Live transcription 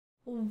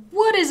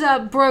What is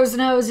up, bros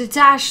and hoes? It's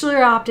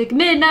Ashler Optic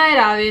Midnight.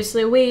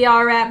 Obviously, we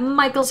are at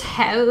Michael's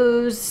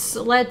house.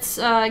 Let's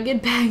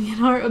get back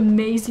in our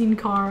amazing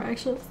car.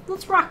 Actually,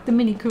 let's rock the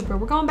Mini Cooper.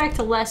 We're going back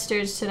to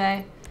Lester's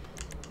today.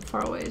 How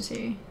far away is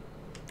he?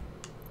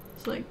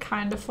 It's like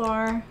kind of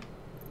far.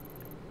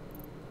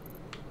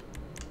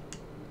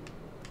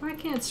 I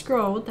can't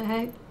scroll. What the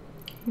heck?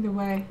 Either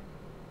way.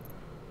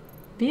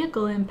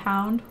 Vehicle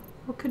impound.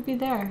 What could be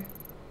there?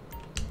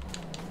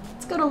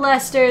 Let's go to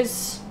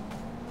Lester's.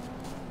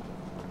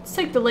 Let's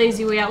take the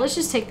lazy way out. Let's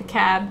just take the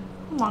cab.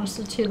 I'm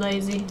honestly too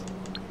lazy.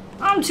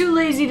 I'm too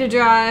lazy to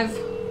drive.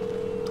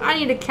 I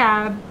need a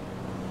cab.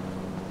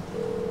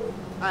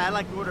 Hi, I'd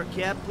like to order a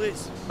cab,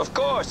 please. Of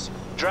course.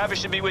 Driver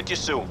should be with you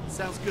soon.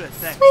 Sounds good,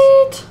 thanks.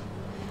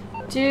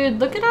 Sweet! Dude,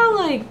 look at how,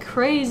 like,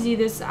 crazy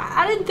this...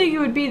 I didn't think it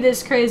would be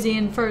this crazy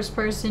in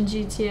first-person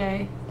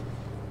GTA.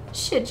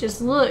 Shit just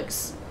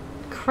looks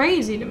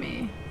crazy to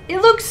me.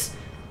 It looks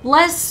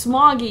less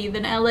smoggy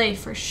than LA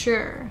for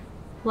sure.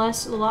 A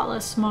lot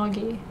less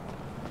smoggy.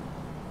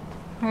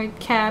 Alright,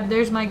 cab,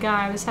 there's my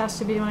guy. This has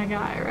to be my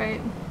guy,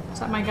 right? Is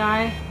that my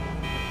guy?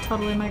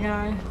 Totally my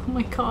guy. Oh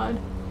my god.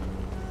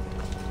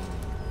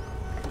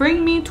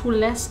 Bring me to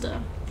Lester.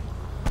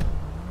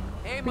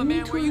 Hey, Bring my me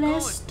man, to where you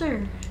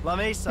Lester. La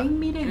Mesa. Bring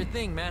me there. Your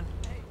thing, man.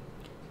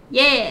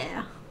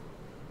 Yeah.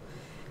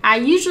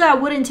 Usually I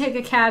wouldn't take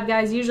a cab,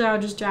 guys. Usually I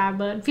would just drive,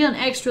 but I'm feeling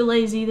extra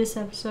lazy this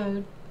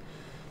episode.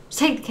 Just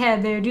take the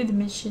cab there, do the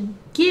mission.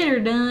 Get her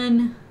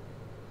done.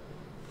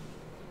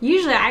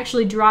 Usually I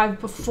actually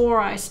drive before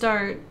I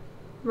start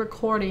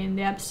recording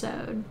the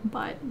episode,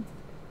 but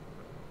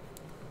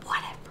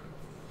whatever.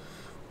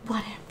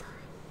 Whatever.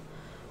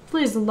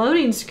 Please, the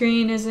loading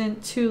screen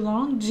isn't too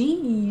long.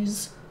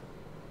 Jeez.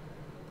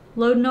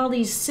 Loading all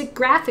these sick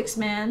graphics,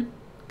 man.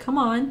 Come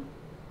on.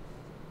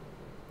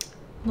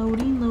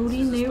 Loading,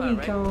 loading, there we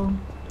go.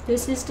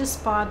 This is the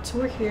spot.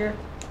 We're here.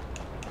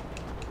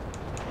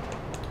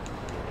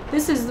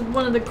 This is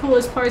one of the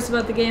coolest parts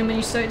about the game when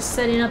you start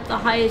setting up the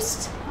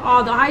heist.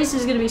 Oh, the heist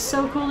is gonna be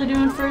so cool to do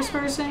in first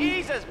person.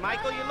 Jesus,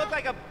 Michael, you look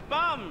like a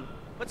bum.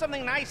 Put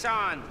something nice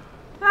on.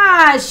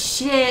 Ah,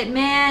 shit,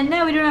 man.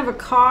 No, we don't have a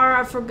car.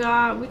 I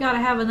forgot. We gotta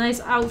have a nice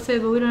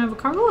outfit, but we don't have a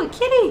car. Oh, a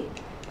kitty!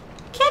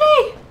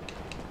 Kitty!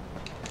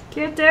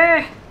 Get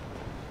there.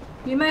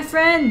 Be my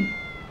friend.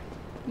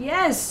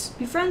 Yes,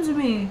 be friends with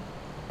me.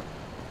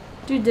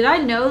 Dude, did I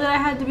know that I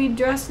had to be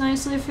dressed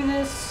nicely for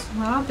this?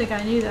 I don't think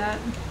I knew that.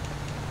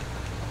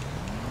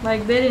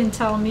 Like, they didn't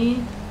tell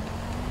me.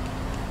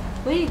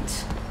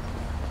 Wait.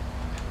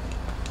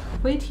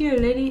 Wait here,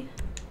 lady.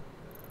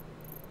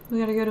 We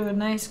gotta go to a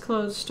nice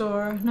clothes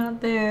store. Not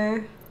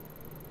there.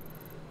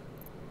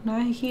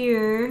 Not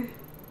here.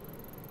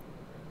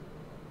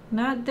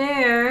 Not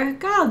there.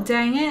 God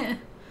dang it.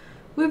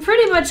 We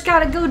pretty much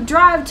gotta go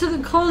drive to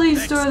the clothing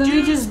store that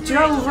we just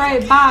drove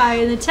right by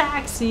in the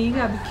taxi. You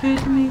gotta be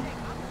kidding me.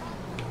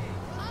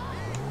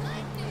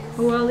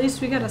 Well, at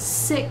least we got a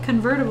sick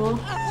convertible.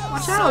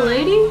 Watch out,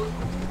 lady.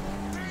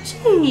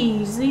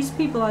 Jeez, these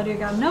people out here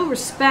got no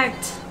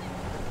respect.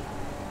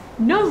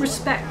 No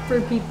respect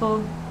for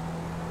people.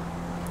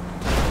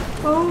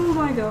 Oh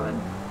my god.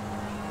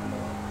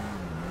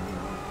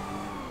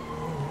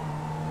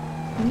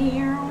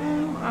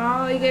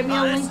 Oh, he gave me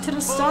a link to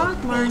the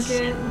stock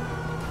market.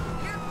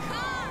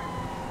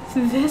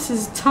 This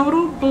is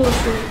total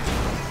bullshit.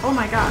 Oh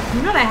my god.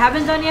 You know what I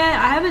haven't done yet?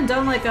 I haven't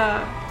done like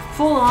a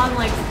full-on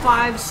like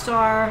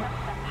 5-star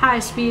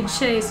high-speed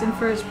chase in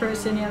first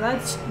person. Yeah,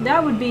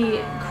 that would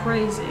be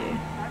crazy.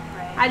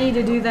 I need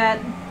to do that.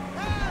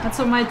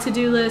 That's on my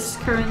to-do list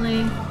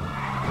currently.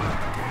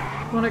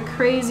 Want a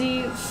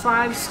crazy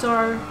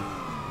 5-star.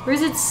 Or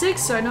is it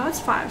 6-star? No, it's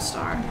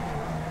 5-star.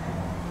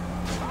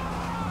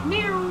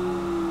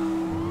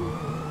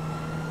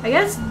 I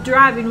guess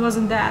driving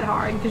wasn't that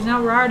hard because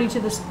now we're already to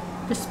the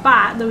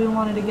spot that we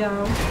wanted to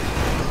go.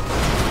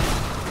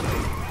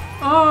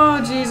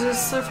 Oh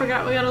Jesus, I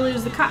forgot we gotta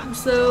lose the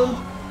cops though.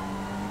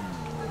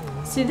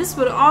 See, this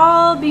would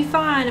all be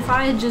fine if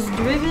I had just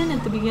driven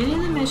at the beginning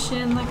of the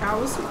mission like I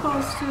was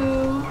supposed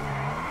to.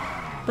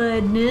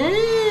 But no.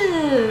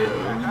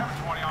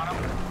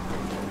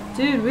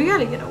 Dude, we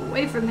gotta get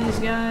away from these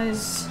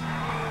guys.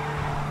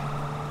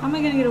 How am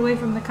I gonna get away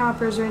from the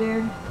coppers right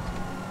here?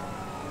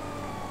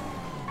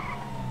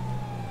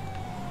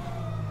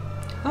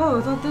 Oh,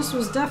 I thought this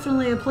was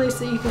definitely a place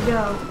that you could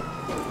go.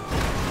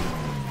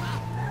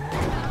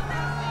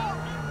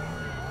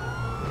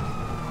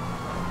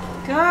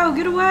 Go,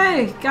 get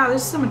away! God,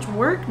 there's so much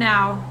work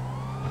now.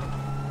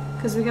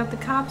 Because we got the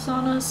cops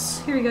on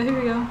us. Here we go, here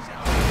we go.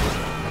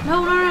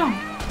 No, no, no!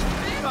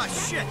 Oh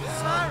shit,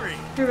 sorry.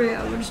 Here we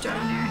go, we're just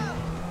driving here.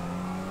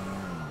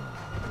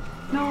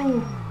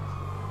 No!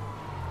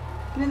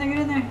 Get in there, get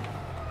in there.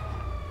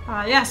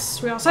 Ah,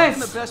 yes, we're all safe.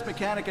 What can the best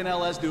mechanic in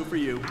LS do for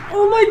you?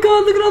 Oh my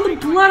god, look at all the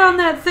blood on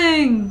that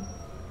thing!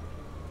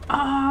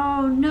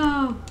 Oh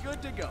no.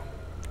 Good to go.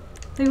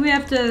 I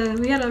think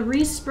we gotta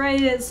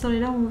respray it so they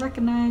don't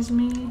recognize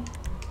me.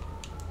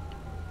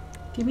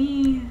 Give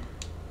me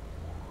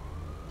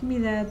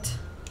that.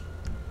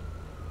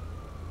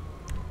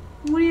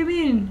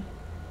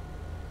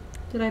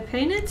 Did I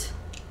paint it?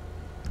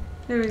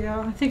 There we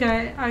go. I think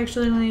I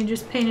actually only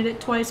just painted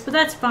it twice, but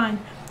that's fine.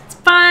 It's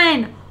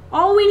fine!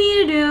 All we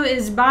need to do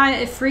is buy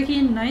a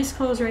freaking nice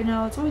clothes right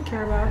now. That's all we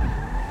care about.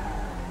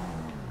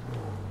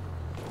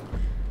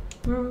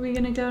 Where are we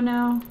gonna go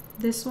now?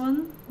 This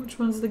one? Which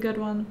one's the good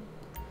one?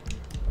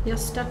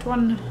 Yes, that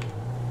one.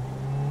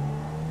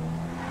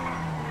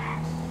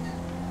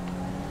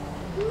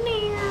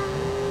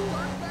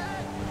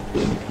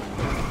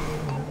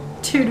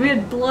 Dude, we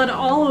had blood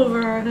all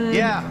over our hood.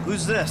 Yeah,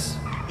 who's this?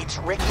 It's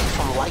Ricky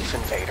from Life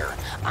Invader.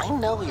 I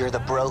know you're the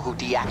bro who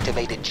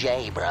deactivated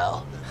Jay,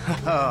 bro.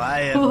 Oh,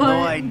 I have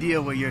no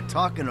idea what you're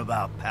talking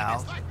about,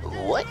 pal.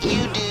 What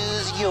you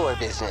do's your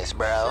business,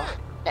 bro.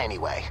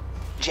 Anyway,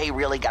 Jay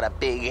really got a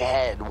big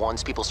head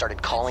once people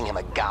started calling him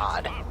a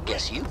god.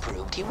 Guess you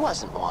proved he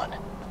wasn't one.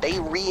 They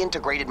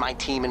reintegrated my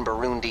team in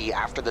Burundi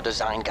after the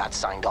design got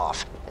signed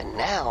off. And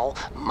now,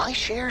 my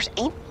shares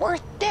ain't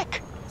worth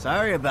dick.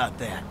 Sorry about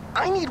that.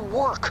 I need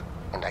work,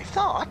 and I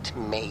thought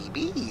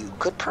maybe you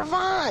could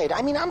provide.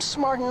 I mean, I'm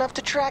smart enough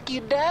to track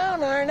you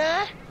down, aren't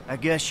I? I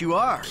guess you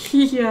are.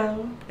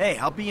 Yo. Hey,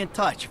 I'll be in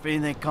touch if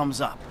anything comes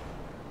up.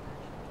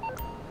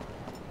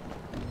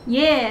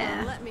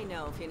 Yeah. Let me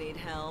know if you need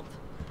help.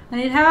 I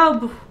need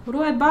help. What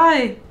do I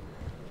buy?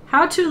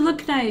 How to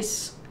look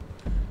nice.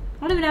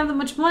 I don't even have that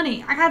much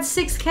money. I got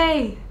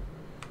 6K.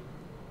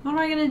 What am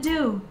I gonna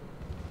do?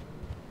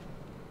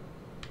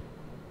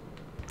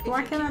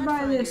 Why can't I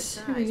buy this?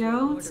 Here we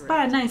go. Let's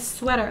buy a nice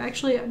sweater.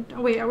 Actually,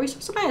 oh wait, are we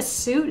supposed to buy a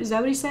suit? Is that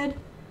what he said?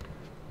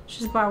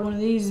 Just buy one of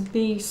these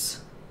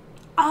beasts.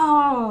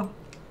 Oh!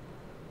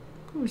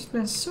 We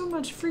spent so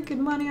much freaking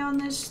money on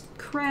this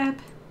crap.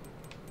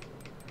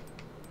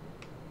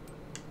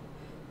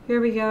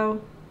 Here we go.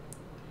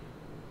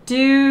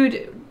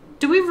 Dude,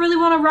 do we really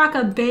want to rock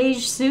a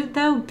beige suit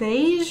though?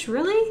 Beige?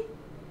 Really?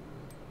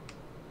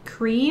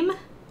 Cream?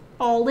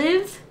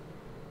 Olive?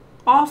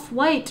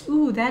 Off-white.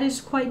 Ooh, that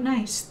is quite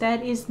nice.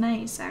 That is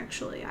nice,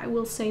 actually. I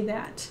will say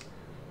that.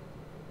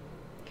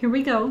 Here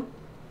we go.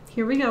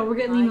 Here we go. We're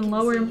getting even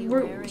lower.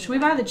 Should we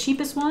buy the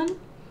cheapest one?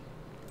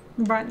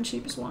 We're buying the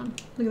cheapest one.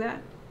 Look at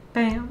that.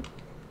 Bam.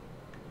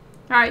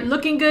 Alright,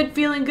 looking good,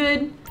 feeling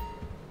good.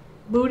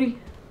 Booty.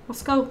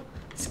 Let's go.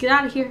 Let's get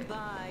out of here.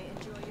 Bye.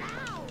 Enjoy your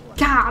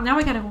God, now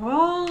I gotta go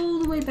all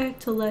the way back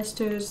to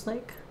Lester's.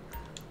 Like,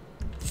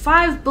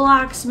 5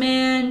 blocks,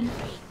 man.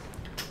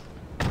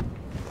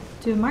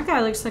 Dude, my guy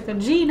looks like a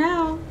G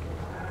now.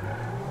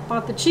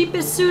 Bought the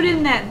cheapest suit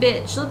in that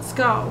bitch. Let's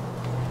go.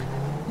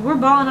 We're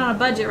balling on a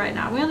budget right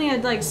now. We only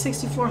had like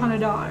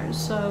 $6,400,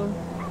 so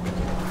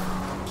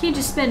can't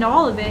just spend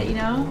all of it, you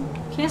know?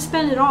 Can't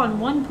spend it all in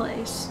one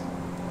place.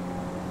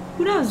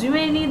 Who knows? We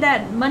may need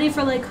that money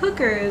for like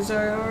hookers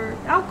or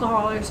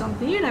alcohol or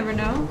something. You never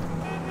know.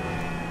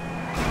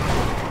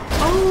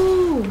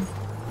 Oh!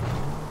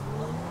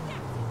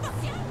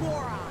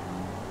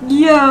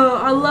 Yo,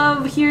 I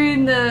love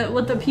hearing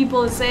what the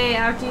people say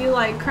after you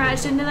like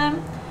crash into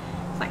them.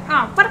 It's like,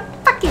 oh, what a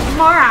fucking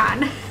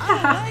moron!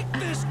 I like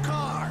this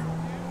car.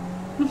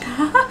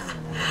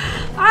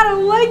 I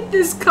don't like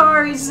this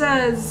car, he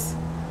says.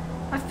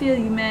 I feel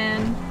you,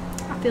 man.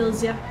 I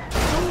feels ya.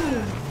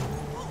 Oh.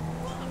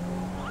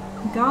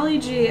 Golly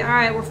gee.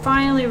 Alright, we're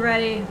finally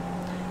ready.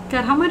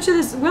 God, how much of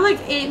this? We're like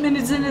 8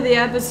 minutes into the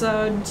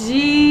episode.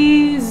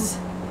 Jeez.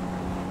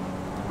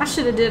 I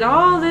should have did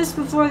all this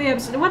before the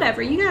episode.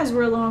 Whatever, you guys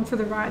were along for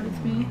the ride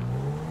with me.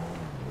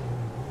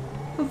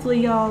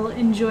 Hopefully y'all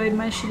enjoyed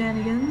my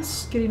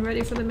shenanigans. Getting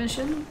ready for the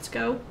mission. Let's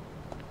go.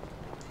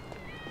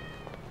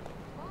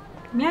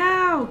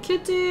 Meow!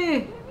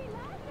 Kitty!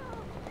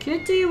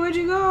 Kitty, where'd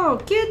you go?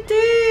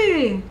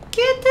 Kitty!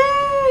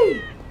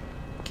 Kitty!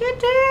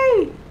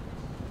 Kitty!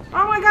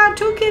 Oh my god,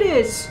 2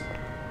 kitties!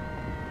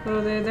 Oh,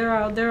 they're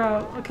out. They're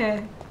out.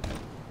 Okay.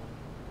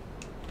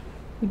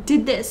 We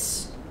did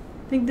this.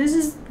 I think this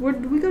is...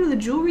 Did we go to the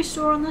jewelry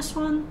store on this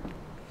one?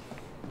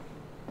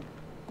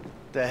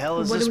 The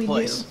hell is What this do we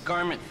place? do?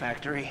 Garment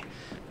factory.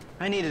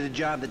 I needed a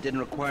job that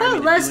didn't require I thought me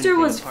to Lester do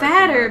anything was apart from,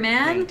 fatter, paying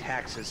man.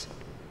 taxes.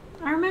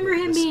 I remember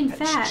him being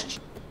fat.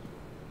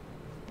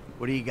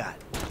 What do you got?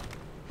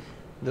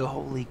 The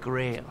Holy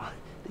Grail,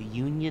 the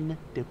Union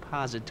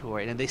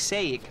Depository, and they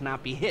say it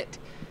cannot be hit.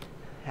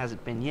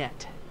 Hasn't been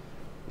yet.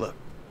 Look,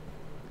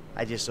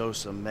 I just owe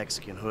some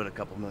Mexican hood a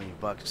couple $1 million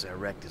because I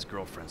wrecked his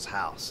girlfriend's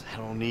house. I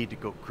don't need to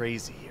go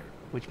crazy here.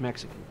 Which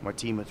Mexican?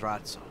 Martin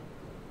Madrazo.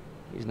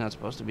 He's not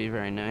supposed to be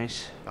very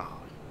nice.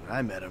 Oh, when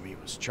I met him, he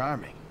was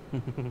charming.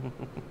 So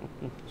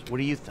what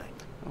do you think?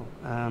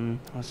 Oh,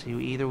 let's see.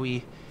 Either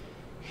we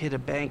hit a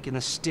bank in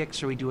the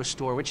sticks or we do a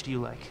store. Which do you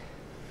like?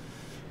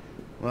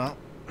 Well,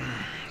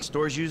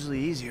 store's usually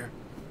easier.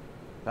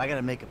 But I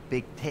gotta make a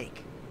big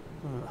take.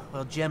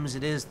 Well, gems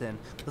it is then.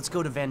 Let's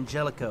go to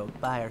Vangelico,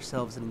 buy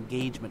ourselves an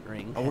engagement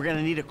ring. Oh, we're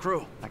gonna need a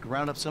crew. I can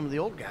round up some of the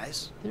old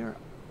guys. There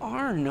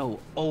are no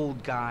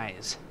old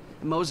guys.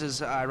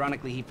 Moses,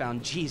 ironically, he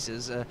found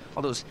Jesus.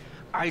 All those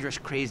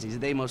Irish crazies,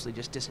 they mostly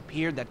just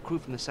disappeared. That crew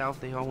from the south,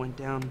 they all went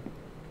down.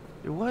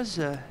 There was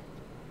an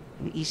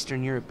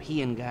Eastern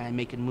European guy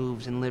making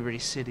moves in Liberty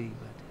City,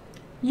 but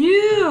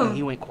Yeah.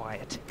 He went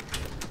quiet.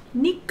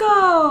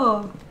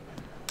 Nico.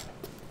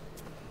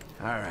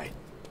 Alright.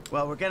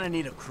 Well, we're gonna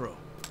need a crew.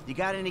 You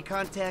got any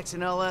contacts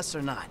in LS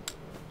or not?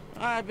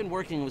 I've been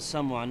working with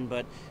someone,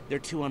 but they're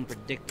too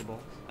unpredictable.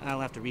 I'll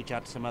have to reach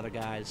out to some other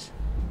guys.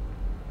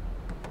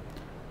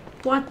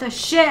 What the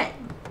shit?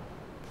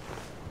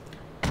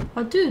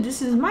 Oh, dude,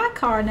 this is my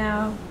car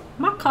now.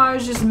 My car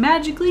is just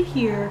magically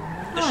here.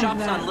 I The like shop's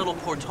that. on Little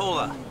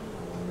Portola.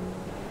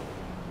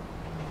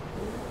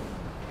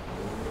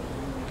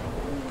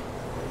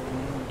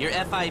 Your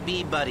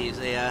FIB buddies,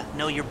 they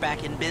know you're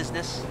back in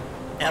business?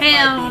 Hell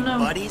FIB no.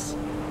 buddies?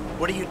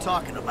 What are you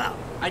talking about?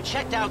 I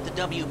checked out the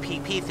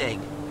WPP thing.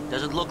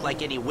 Doesn't look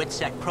like any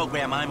WITSEC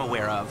program I'm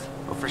aware of.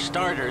 Well, for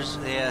starters,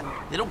 they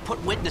don't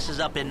put witnesses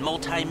up in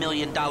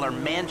multi-million-dollar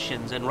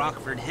mansions in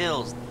Rockford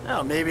Hills.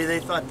 Well, maybe they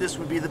thought this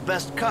would be the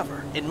best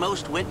cover. And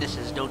most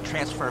witnesses don't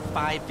transfer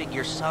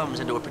five-figure sums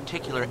into a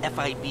particular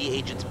FIB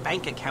agent's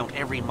bank account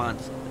every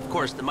month. Of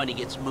course, the money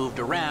gets moved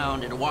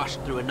around and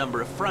washed through a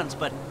number of fronts,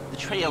 but the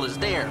trail is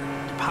there.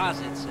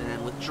 Deposits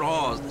and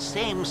withdrawals, the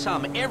same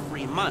sum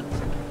every month.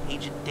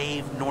 Agent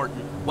Dave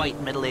Norton, white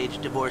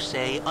middle-aged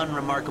divorcee,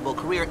 unremarkable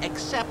career,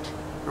 except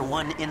for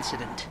one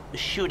incident. The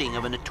shooting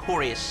of a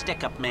notorious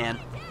stick-up man,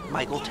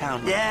 Michael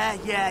Townley.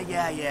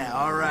 Yeah,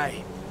 all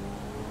right.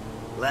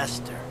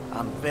 Lester,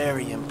 I'm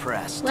very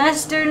impressed.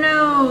 Lester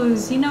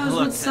knows. He knows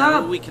Look, what's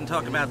up. we can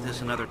talk about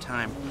this another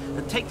time.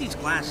 Take these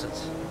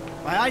glasses.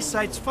 My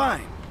eyesight's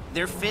fine.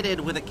 They're fitted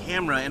with a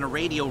camera and a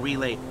radio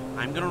relay.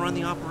 I'm gonna run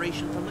the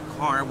operation from the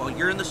car while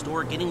you're in the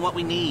store getting what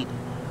we need.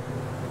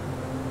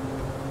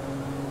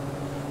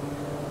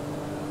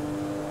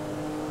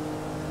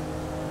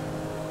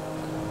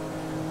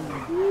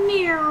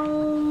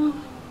 Meow.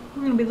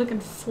 We're gonna be looking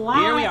fly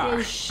Here we are.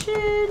 as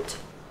shit.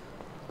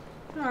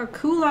 Look at our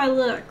cool I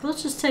look.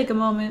 Let's just take a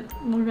moment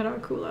and look at our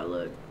cool I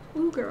look.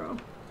 Ooh, girl.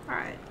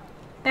 Alright.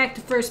 Back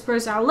to first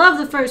person. I love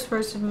the first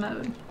person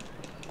mode.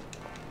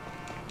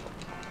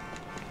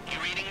 You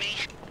reading me?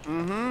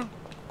 Mm-hmm.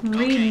 I'm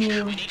reading Okay,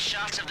 you. we need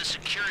shots of the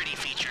security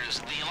features,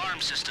 the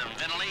alarm system,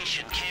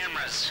 ventilation,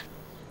 cameras.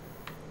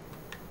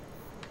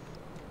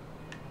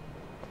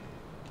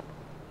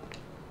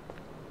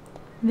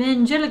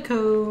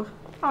 Vangelico.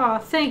 Aw,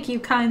 thank you,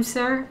 kind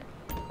sir.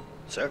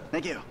 Sir,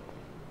 thank you.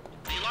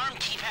 The alarm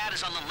keypad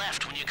is on the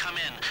left when you come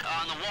in,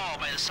 on the wall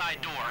by the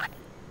side door.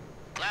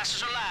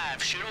 Glasses are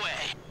live, shoot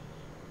away.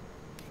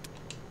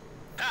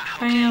 Ah,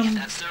 okay, Bam.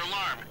 that's their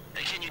alarm.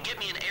 Can you get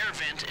me an air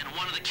vent in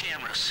one of the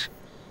cameras?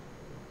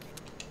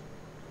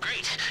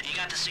 Great, you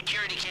got the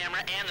security camera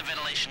and the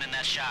ventilation in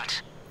that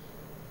shot.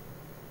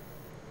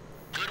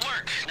 Good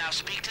work. Now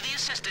speak to the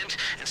assistant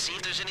and see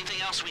if there's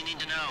anything else we need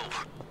to know.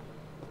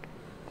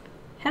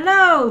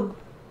 Hello.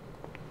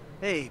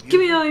 Hey, Give me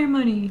beautiful. all your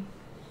money.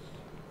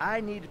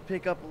 I need to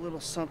pick up a little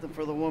something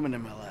for the woman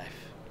in my life.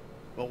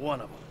 Well,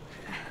 one of them.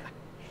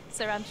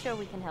 Sir, I'm sure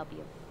we can help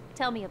you.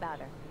 Tell me about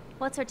her.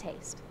 What's her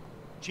taste?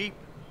 Cheap,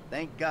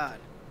 thank God.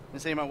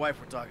 This ain't my wife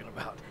we're talking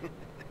about.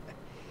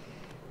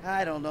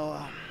 I don't know.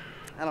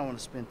 I don't want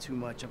to spend too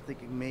much. I'm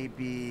thinking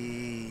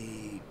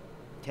maybe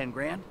 10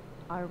 grand.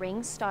 Our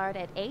rings start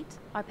at 8,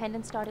 our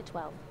pendants start at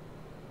 12.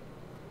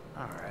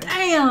 All right.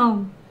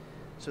 Damn.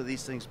 So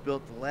these things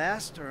built to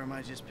last, or am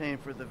I just paying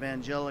for the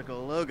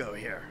Vangelico logo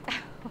here?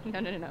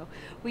 No.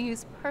 We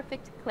use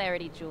perfect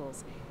clarity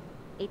jewels.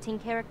 18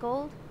 karat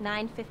gold,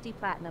 950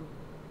 platinum.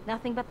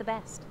 Nothing but the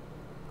best.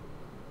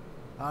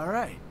 All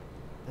right.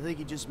 I think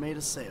you just made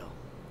a sale.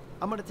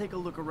 I'm gonna take a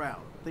look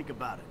around. Think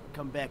about it.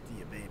 Come back to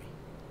you, baby.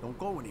 Don't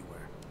go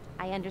anywhere.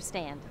 I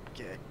understand.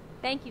 Okay.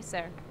 Thank you,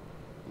 sir.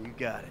 You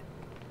got it.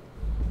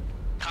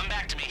 Come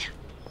back to me.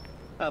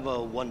 Have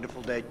a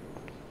wonderful day.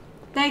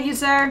 Thank you,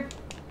 sir.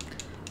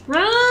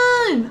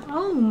 Run!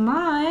 Oh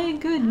my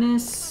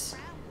goodness.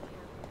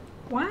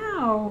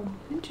 Wow.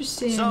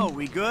 Interesting. So,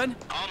 we good?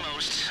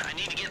 Almost. I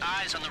need to get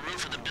eyes on the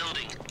roof of the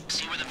building.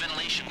 See where the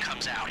ventilation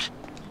comes out.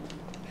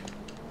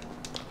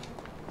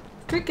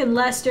 Freaking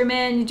Lester,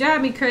 man. You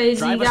drive me crazy.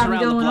 Drive You us got me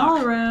around the going block.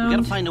 all around. We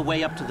gotta find a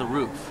way up to the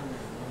roof.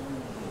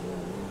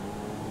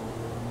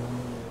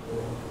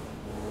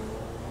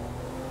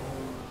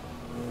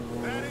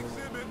 That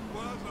exhibit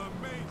was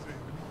amazing.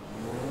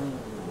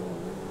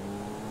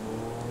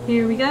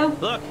 Here we go.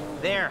 Look,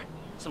 there.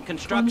 Some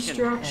construction.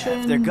 Construction.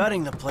 Yeah, if they're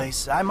gutting the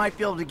place, I might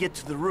be able to get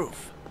to the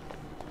roof.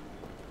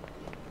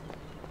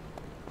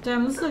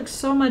 Damn, this looks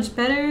so much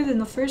better than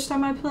the first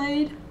time I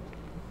played.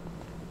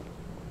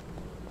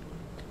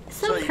 It's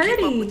so you keep up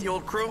pretty. with the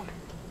old crew?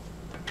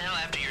 Well,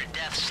 after your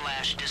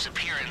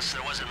death/disappearance,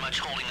 there wasn't much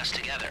holding us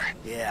together.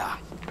 Yeah.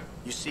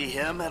 You see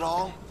him at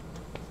all?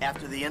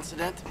 After the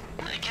incident?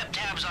 I kept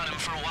tabs on him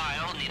for a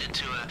while. Needed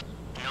to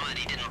know that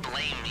he didn't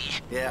blame me.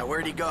 Yeah,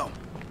 where'd he go?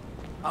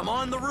 I'm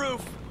on the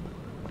roof.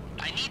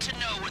 I need to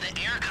know where the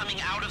air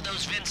coming out of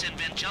those vents in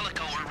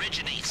Vangelico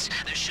originates.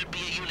 There should be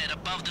a unit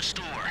above the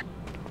store.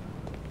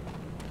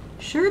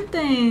 Sure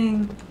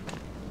thing.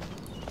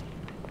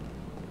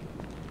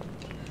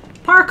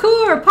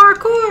 Parkour!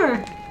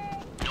 Parkour!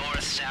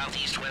 North, south,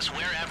 east, west,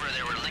 wherever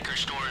there were liquor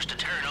stores to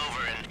turn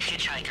over and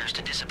hitchhikers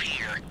to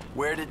disappear.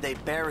 Where did they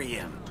bury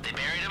him? They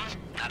buried him?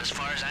 Not as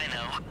far as I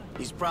know.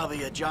 He's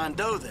probably a John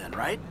Doe then,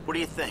 right? What do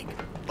you think?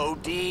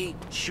 OD?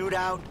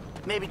 Shootout?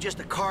 Maybe just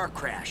a car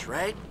crash,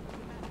 right?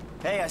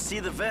 Hey, I see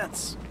the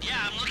vents. Yeah,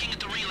 I'm looking at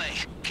the relay.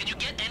 Can you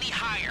get any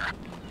higher?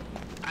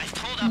 I've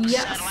pulled up a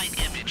Yes. satellite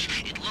image.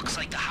 It looks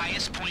like the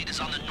highest point is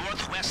on the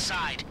northwest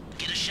side.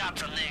 Get a shot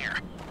from there.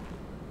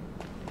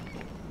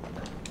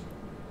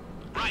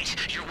 Right,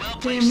 you're well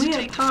placed we to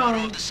have take the photo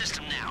power. of the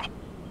system now.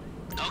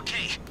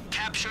 Okay,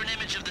 capture an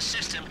image of the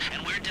system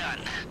and we're done.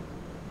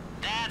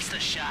 That's the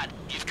shot.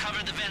 You've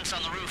covered the vents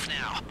on the roof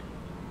now.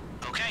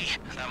 Okay,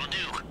 that'll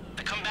do.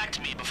 Now come back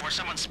to me before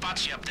someone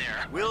spots you up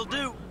there. Will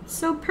do.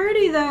 So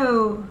pretty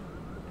though.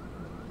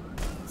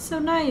 So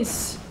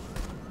nice.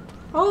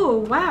 Oh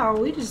wow,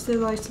 we just did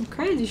like some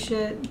crazy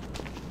shit.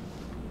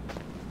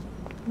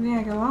 We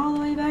gotta go all the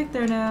way back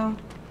there now.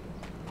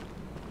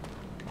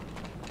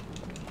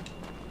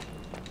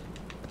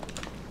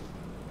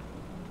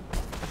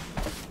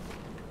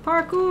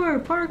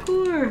 Parkour,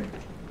 parkour.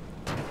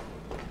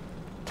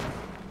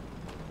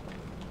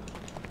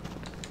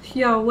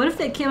 Yo, what if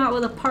they came out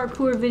with a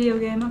parkour video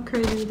game? How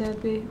crazy would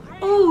that be?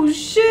 Oh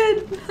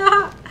shit!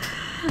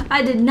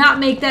 I did not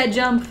make that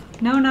jump.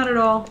 No, not at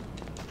all.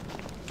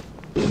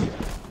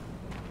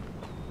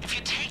 If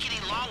you take any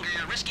longer,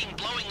 you're risking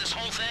blowing this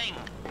whole thing.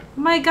 Oh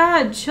my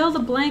god, chill the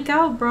blank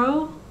out,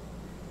 bro.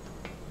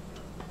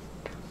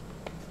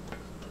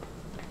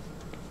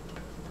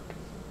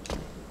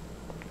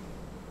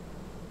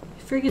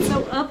 You freaking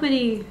so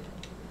uppity.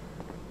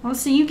 I don't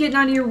see you getting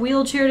out of your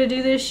wheelchair to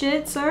do this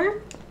shit,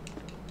 sir.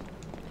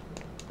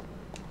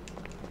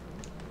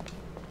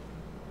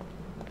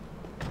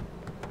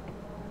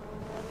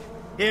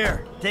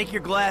 Here, take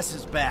your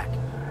glasses back.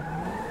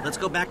 Let's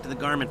go back to the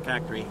garment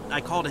factory.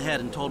 I called ahead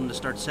and told him to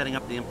start setting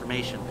up the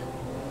information.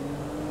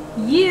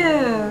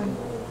 Yeah.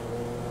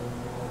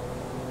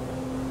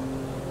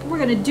 We're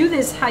gonna do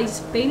this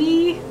heist,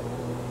 baby.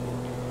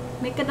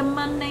 Making the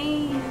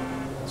money.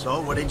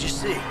 So, what did you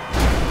see?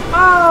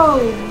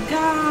 Oh,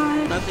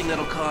 God. Nothing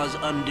that'll cause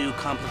undue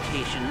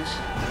complications.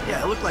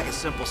 Yeah, it looked like a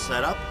simple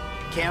setup.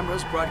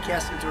 Cameras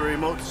broadcasting to a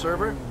remote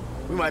server.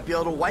 We might be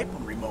able to wipe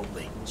them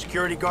remotely.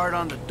 Security guard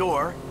on the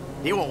door.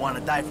 He won't want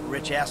to die for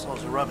rich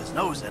assholes who rub his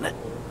nose in it.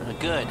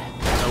 Good.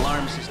 The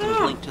alarm system is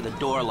linked to the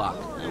door lock.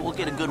 We'll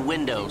get a good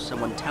window.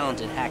 Someone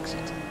talented hacks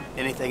it.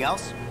 Anything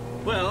else?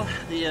 Well,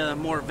 the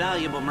more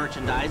valuable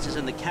merchandise is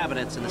in the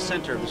cabinets in the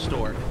center of the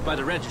store, by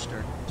the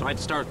register. So I'd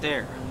start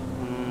there.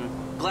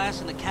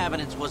 Glass in the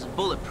cabinets wasn't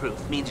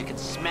bulletproof. Means you could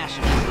smash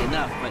it easily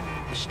enough, but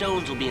the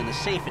stones will be in the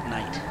safe at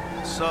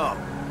night. So,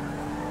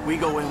 we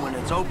go in when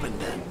it's open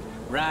then?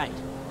 Right.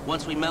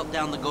 Once we melt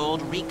down the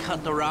gold,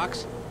 recut the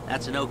rocks,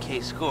 that's an okay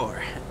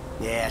score.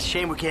 Yeah,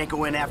 shame we can't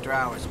go in after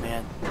hours,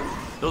 man.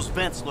 Those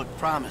vents look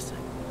promising.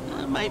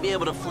 I might be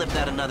able to flip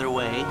that another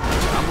way.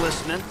 I'm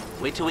listening.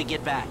 Wait till we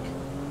get back.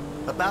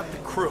 About the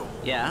crew.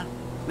 Yeah?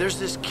 There's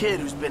this kid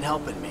who's been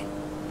helping me.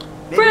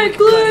 Maybe we could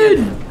cut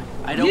him Franklin! in.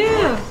 I don't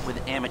work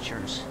with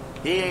amateurs.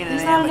 He ain't He's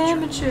an not an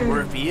amateur. amateur.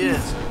 Or if he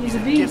is, He's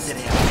a a beast.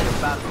 gifted amateur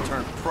about to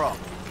turn pro.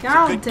 He's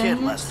God a good dang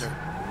kid, it. Lester.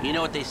 You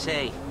know what they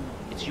say.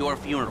 It's your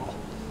funeral.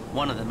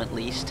 One of them, at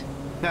least.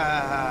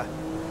 I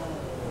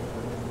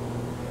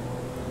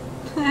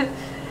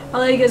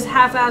like his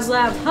half-ass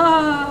laugh.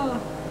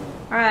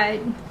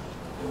 Alright.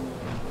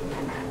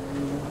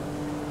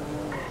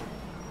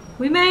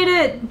 We made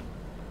it!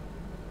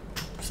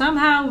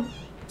 Somehow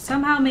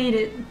made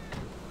it.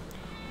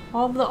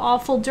 All the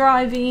awful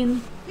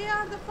driving. Here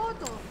are the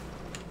photos.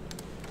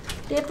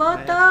 The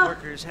My photo.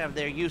 workers have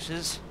their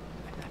uses.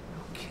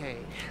 Okay,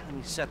 let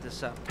me set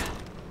this up.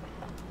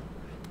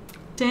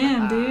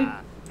 Damn, dude.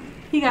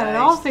 He got it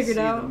all figured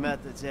The out.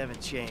 methods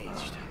haven't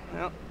changed.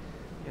 Well,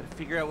 gotta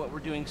figure out what we're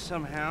doing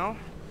somehow.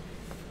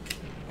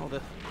 All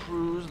the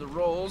crews, the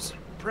rolls,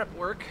 prep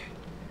work.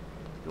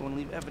 Don't want to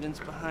leave evidence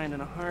behind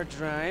on a hard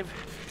drive.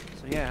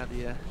 So yeah,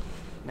 the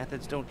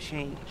methods don't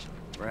change.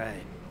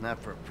 Right, not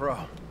for a pro.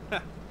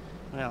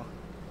 Well,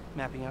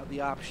 mapping out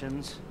the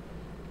options,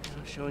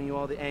 showing you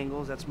all the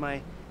angles, that's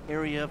my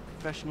area of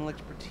professional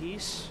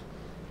expertise.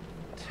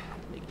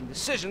 Making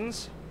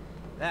decisions,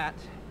 that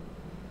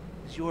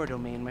is your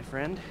domain, my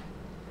friend.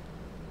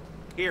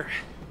 Here.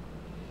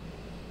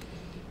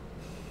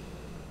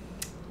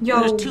 Yo,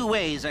 There's two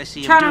ways I see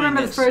of trying to doing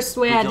remember this. the first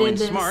way we I go did in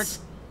this. smart,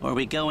 or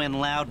we go in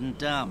loud and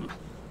dumb.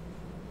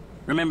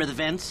 Remember the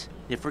vents?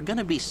 If we're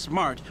gonna be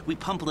smart, we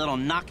pump a little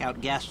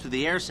knockout gas through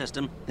the air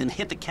system, then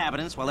hit the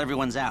cabinets while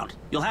everyone's out.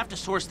 You'll have to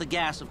source the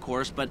gas, of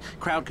course, but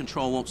crowd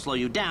control won't slow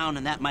you down,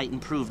 and that might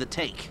improve the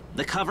take.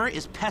 The cover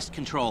is pest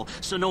control,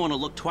 so no one will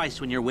look twice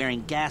when you're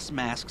wearing gas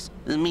masks.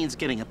 It means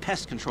getting a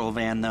pest control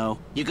van, though.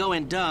 You go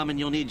in dumb, and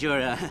you'll need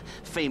your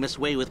famous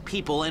way with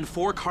people and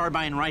 4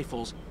 carbine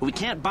rifles. We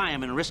can't buy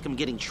them and risk them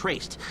getting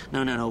traced.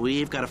 No,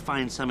 we've got to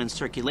find some in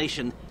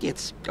circulation.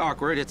 It's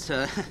awkward, it's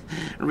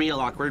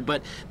real awkward,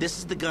 but this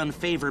is the gun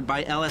favored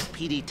by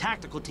LSPD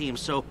tactical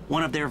teams, so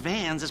one of their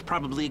vans is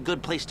probably a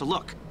good place to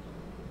look.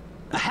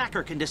 A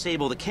hacker can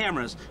disable the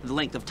cameras. The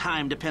length of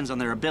time depends on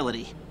their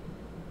ability.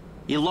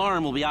 The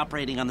alarm will be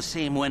operating on the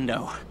same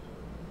window.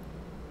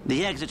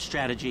 The exit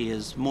strategy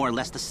is more or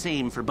less the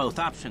same for both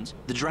options.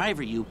 The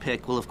driver you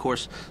pick will, of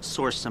course,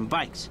 source some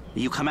bikes.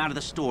 You come out of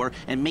the store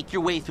and make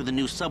your way through the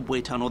new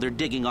subway tunnel they're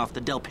digging off the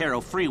Del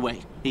Perro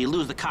freeway. You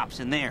lose the cops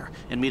in there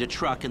and meet a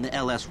truck in the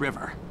LS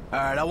River. All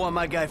right, I want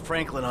my guy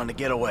Franklin on the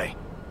getaway.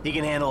 He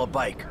can handle a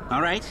bike.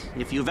 All right,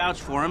 if you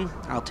vouch for him,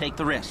 I'll take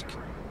the risk.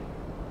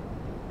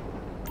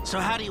 So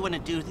how do you want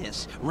to do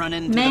this? Run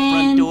into the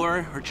front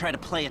door or try to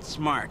play it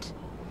smart?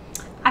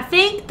 I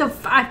think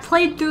I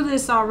played through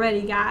this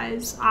already,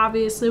 guys.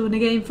 Obviously, when the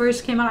game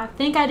first came out, I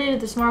think I did it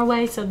the smart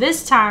way. So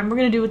this time, we're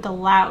gonna do it the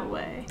loud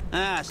way.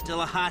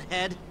 Still a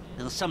hothead?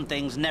 Well, some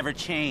things never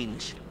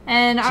change.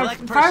 And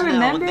if I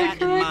remember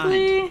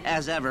correctly,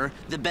 as ever,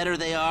 the better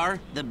they are,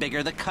 the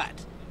bigger the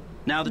cut.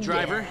 Now the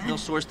driver, he'll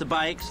source the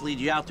bikes, lead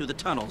you out through the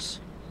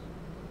tunnels.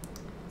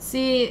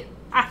 See,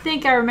 I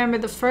think I remember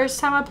the first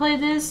time I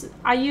played this,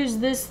 I used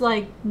this,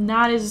 like,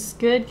 not as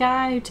good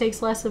guy who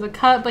takes less of a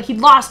cut, but he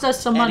lost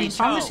us some money,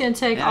 so I'm just going to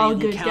take all good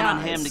guys. You can count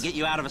on him to get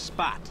you out of a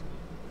spot.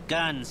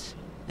 Guns.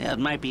 Yeah, it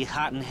might be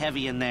hot and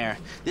heavy in there.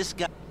 This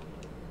guy...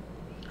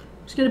 I'm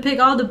just going to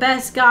pick all the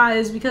best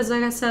guys, because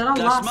like I said, I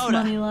lost Moda.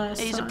 money last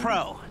time. He's a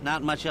pro.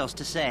 Not much else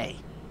to say.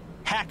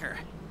 Hacker.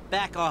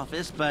 Back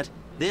office, but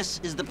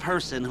this is the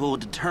person who will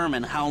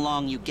determine how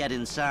long you get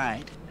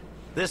inside.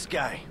 This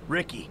guy,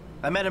 Ricky.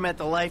 I met him at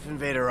the Life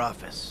Invader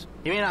office.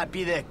 He may not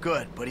be that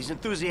good, but he's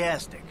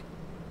enthusiastic.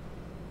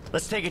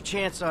 Let's take a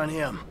chance on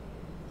him.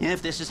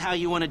 If this is how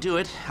you want to do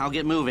it, I'll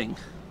get moving.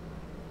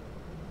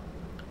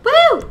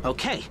 Woo!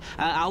 Okay,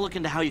 I'll look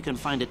into how you can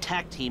find a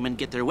TAC team and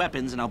get their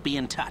weapons, and I'll be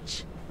in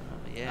touch.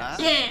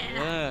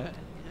 Yeah.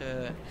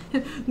 Good.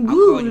 I'll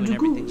call you when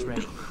everything's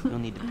ready. You'll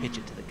need to pitch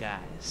it to the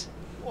guys.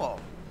 Whoa,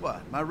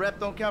 what? My rep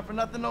don't count for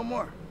nothing no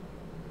more?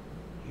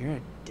 You're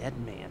a dead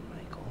man,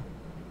 Michael.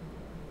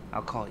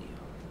 I'll call you.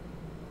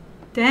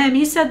 Damn,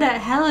 he said that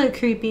hella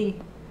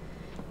creepy.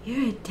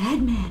 You're a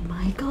dead man,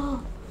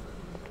 Michael.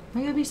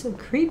 Why you gotta be so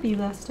creepy,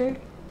 Lester?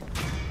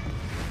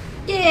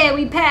 Yeah,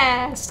 we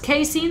passed.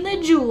 Casey in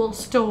the jewel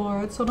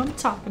store. That's what I'm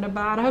talking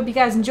about. I hope you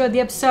guys enjoyed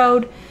the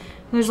episode.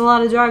 There's a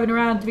lot of driving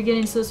around at the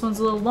beginning, so this one's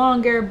a little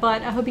longer,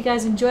 but I hope you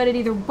guys enjoyed it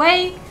either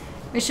way.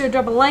 Make sure to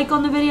drop a like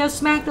on the video,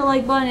 smack the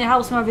like button. It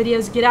helps my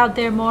videos get out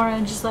there more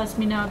and just lets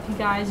me know if you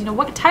guys,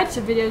 what types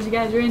of videos you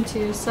guys are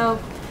into. So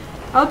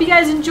I hope you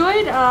guys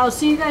enjoyed. I'll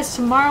see you guys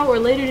tomorrow or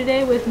later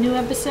today with new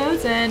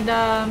episodes, and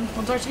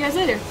we'll talk to you guys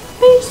later.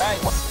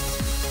 Peace!